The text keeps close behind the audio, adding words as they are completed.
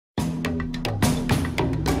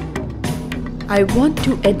I want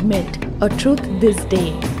to admit a truth this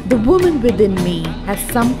day. The woman within me has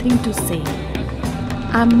something to say.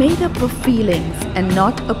 I'm made up of feelings and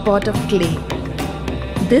not a pot of clay.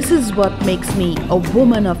 This is what makes me a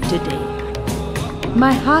woman of today.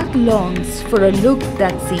 My heart longs for a look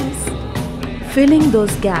that sees, filling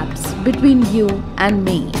those gaps between you and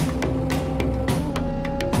me.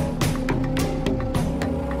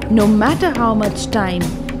 No matter how much time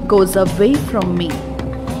goes away from me,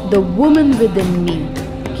 the woman within me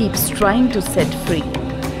keeps trying to set free.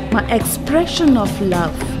 My expression of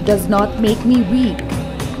love does not make me weak.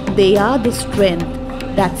 They are the strength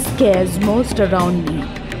that scares most around me.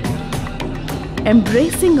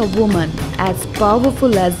 Embracing a woman as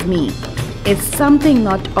powerful as me is something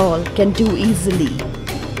not all can do easily.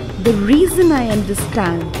 The reason I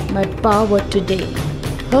understand my power today,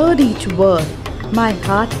 heard each word my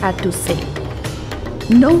heart had to say.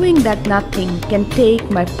 Knowing that nothing can take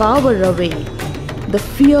my power away, the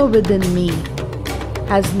fear within me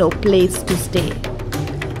has no place to stay.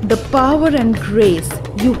 The power and grace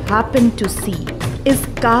you happen to see is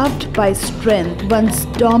carved by strength once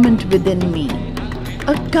dormant within me.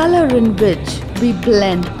 A color in which we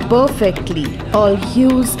blend perfectly. All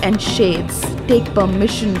hues and shades take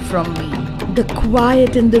permission from me. The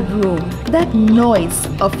quiet in the room, that noise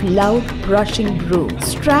of loud brushing broom,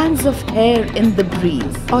 strands of hair in the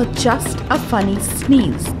breeze, or just a funny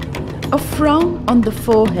sneeze, a frown on the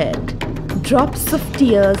forehead, drops of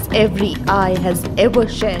tears every eye has ever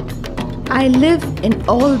shed. I live in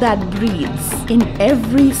all that breathes, in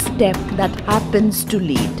every step that happens to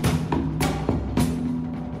lead.